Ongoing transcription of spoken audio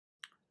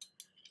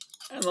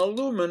An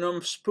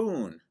aluminum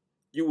spoon.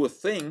 You would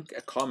think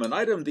a common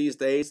item these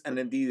days, and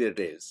indeed it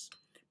is.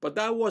 But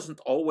that wasn't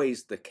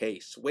always the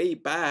case. Way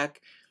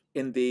back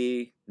in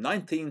the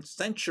 19th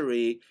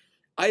century,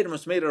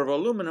 items made out of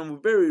aluminum were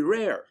very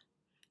rare,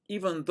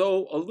 even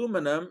though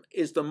aluminum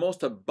is the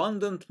most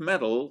abundant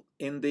metal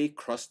in the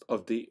crust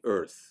of the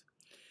earth.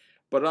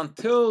 But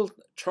until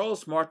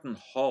Charles Martin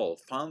Hall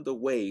found a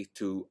way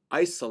to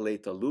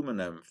isolate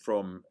aluminum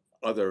from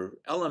other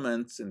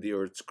elements in the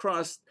Earth's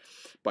crust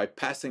by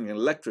passing an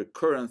electric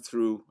current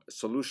through a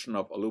solution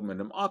of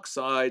aluminum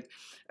oxide,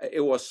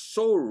 it was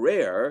so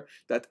rare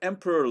that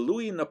Emperor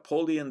Louis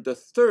Napoleon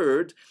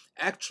III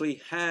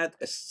actually had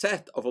a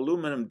set of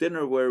aluminum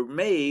dinnerware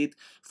made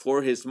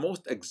for his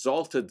most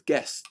exalted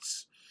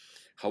guests.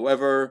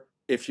 However,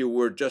 if you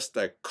were just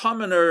a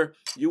commoner,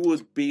 you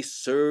would be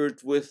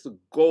served with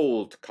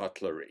gold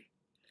cutlery.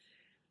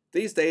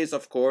 These days,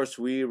 of course,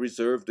 we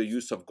reserve the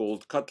use of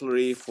gold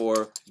cutlery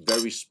for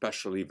very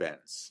special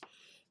events,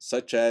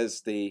 such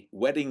as the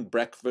wedding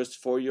breakfast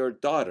for your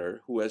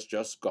daughter who has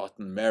just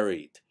gotten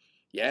married.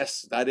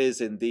 Yes, that is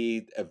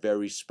indeed a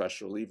very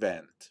special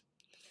event.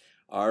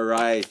 All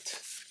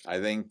right, I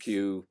think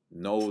you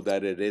know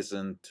that it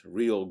isn't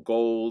real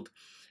gold.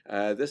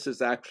 This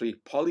is actually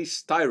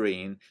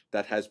polystyrene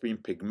that has been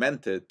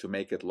pigmented to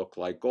make it look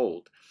like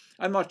gold.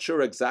 I'm not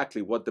sure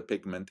exactly what the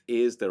pigment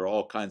is. There are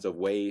all kinds of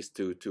ways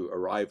to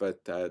arrive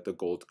at the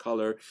gold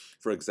color.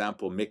 For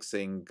example,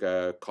 mixing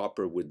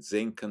copper with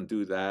zinc can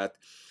do that,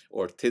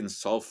 or tin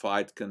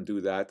sulfide can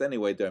do that.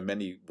 Anyway, there are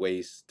many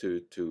ways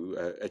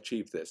to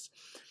achieve this.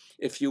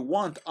 If you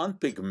want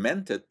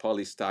unpigmented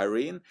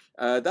polystyrene,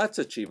 that's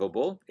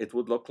achievable. It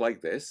would look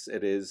like this.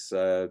 It is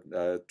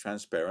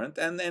transparent,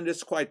 and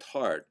it's quite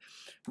hard.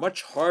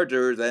 Much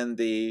harder than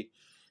the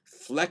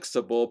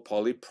flexible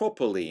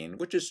polypropylene,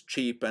 which is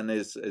cheap and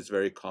is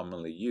very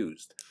commonly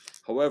used.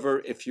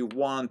 However, if you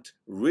want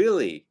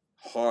really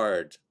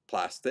hard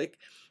plastic,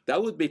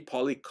 that would be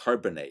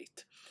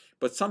polycarbonate.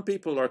 But some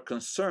people are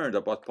concerned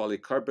about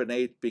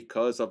polycarbonate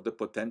because of the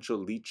potential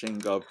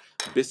leaching of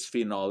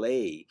bisphenol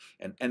A,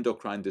 an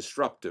endocrine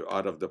disruptor,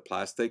 out of the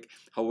plastic.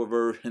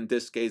 However, in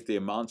this case, the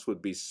amounts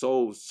would be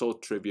so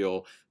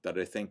trivial that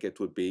I think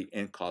it would be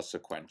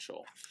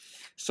inconsequential.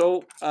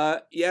 So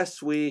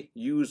yes, we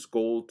use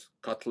gold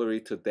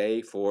cutlery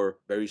today for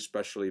very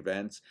special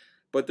events.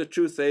 But the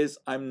truth is,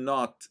 I'm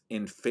not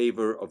in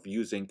favor of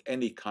using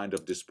any kind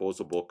of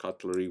disposable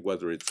cutlery,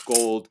 whether it's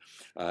gold,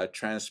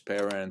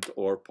 transparent,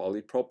 or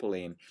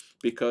polypropylene,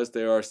 because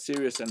there are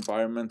serious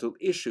environmental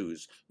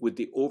issues with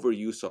the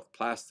overuse of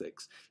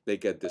plastics. They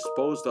get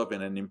disposed of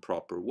in an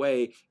improper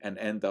way and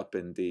end up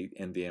in the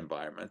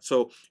environment.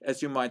 So,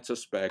 as you might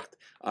suspect,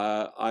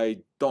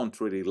 I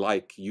don't really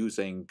like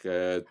using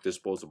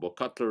disposable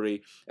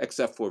cutlery,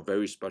 except for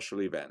very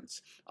special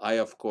events. I,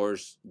 of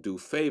course, do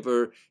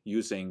favor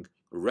using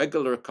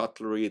regular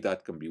cutlery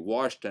that can be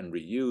washed and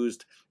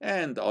reused,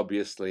 and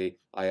obviously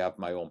I have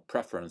my own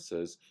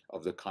preferences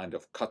of the kind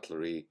of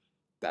cutlery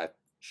that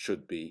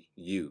should be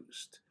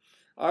used.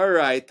 All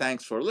right,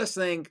 thanks for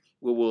listening.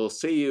 We will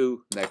see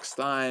you next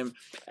time,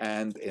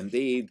 and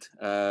indeed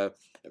a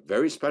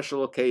very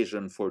special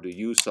occasion for the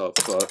use of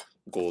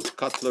gold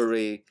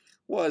cutlery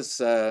was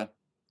the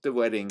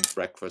wedding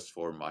breakfast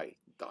for my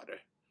daughter.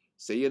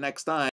 See you next time.